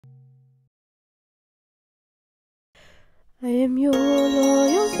I am your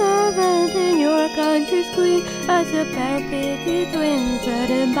loyal servant and your country's queen, as a pair of pretty twins,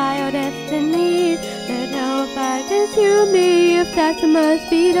 burdened by our destiny. Let hellfire consume me if that must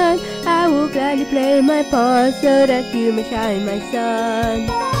be done. I will gladly play my part so that you may shine, my son.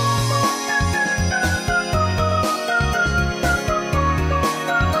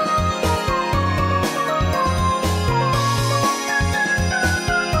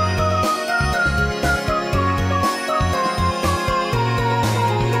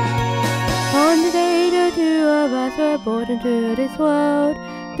 On the day the two of us were born into this world,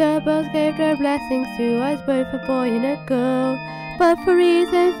 the birds gave their blessings to us both, a boy and a girl. But for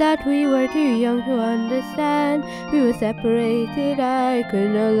reasons that we were too young to understand, we were separated. I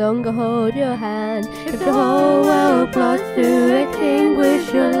could no longer hold your hand. If the whole world plots to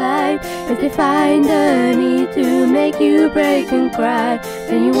extinguish your light, if they find the need to make you break and cry,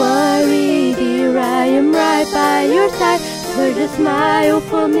 then you worry, dear, I am right by your side. So just smile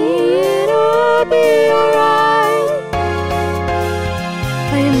for me, it'll be alright.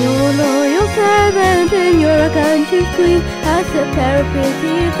 I am your loyal servant and you're a country's queen, as a pair of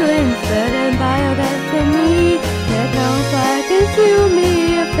pretty twins, burdened by our destiny. Let hellfire consume me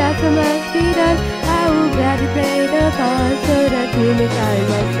if that's what must be done. I will gladly play the part so that you may shine,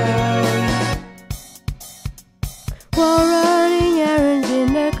 my son. While running errands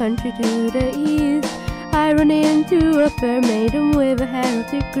in the country to the east, I run into a fair maiden with a hair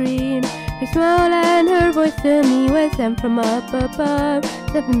of green. Her smile and her voice to me was sent from up above.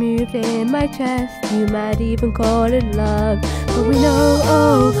 Something moved in my chest, you might even call it love. But we know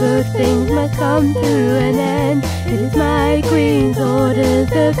all good things must come to an end. It is my queen's orders,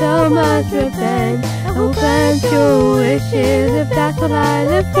 the girl must repent. I will grant your wishes if that's what I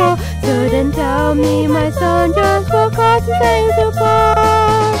live for. So then tell me, my son, just what cards and things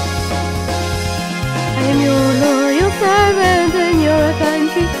apart. I am your loyal servant and you're a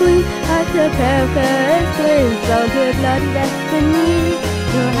country's queen, as a pair of twins, bound to blood and destiny.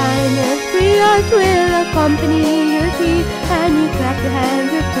 Your highness, brioche will accompany your tea, and you clap your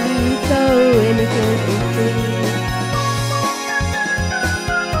hands with glee, so innocent and free.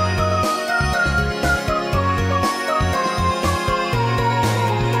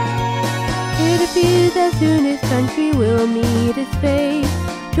 It appears as soon as country will meet its fate,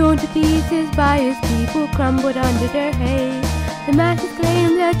 torn to pieces by his people, crumbled under their hate. The masses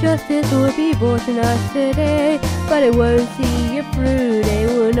claim that justice will be brought on us today, but it won't see you through, they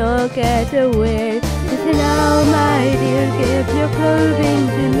will not get away. Listen now, my dear, give your clothing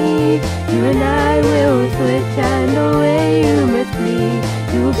to me. You and I will switch, and away you must flee.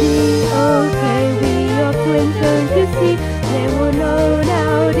 You'll be okay, we are twins, don't you see? They will know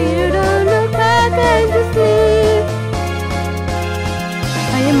now, dear, don't look back and just leave.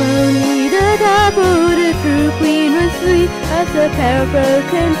 I am only the double, the true queen was sweet, as a pair of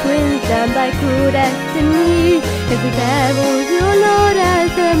broken twins, damned by cruel destiny. If the devil's your lord, as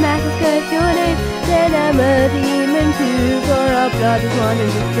the masses curse your name, then I'm a demon too, for our blood is one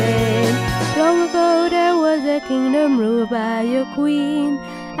and the same. Long ago there was a kingdom ruled by a queen.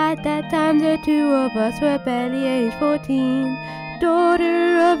 At that time the two of us were barely aged 14.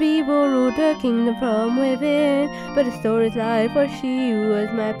 Daughter of evil ruled the kingdom from within, but the story's lie, for she was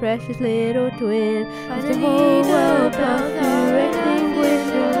my precious little twin. As the whole world plots to extinguish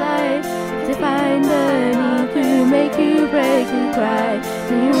your life, to find the need to make you break and cry,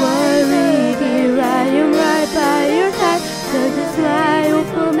 then you worry, dear, I am right by your side. So just smile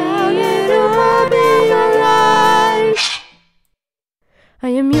for me, it'll all be alright. I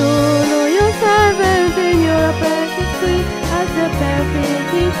am your loyal servant and you're a precious queen, as a pair of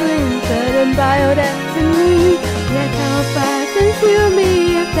pretty twins, burdened by our destiny. Let hellfire consume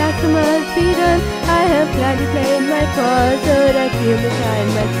me if that's what must be done. I have gladly played my part so that you may shine,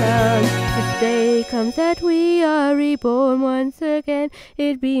 my son. If the day comes that we are reborn once again,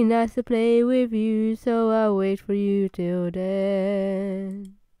 it'd be nice to play with you, so I'll wait for you till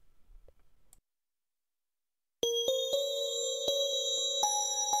then.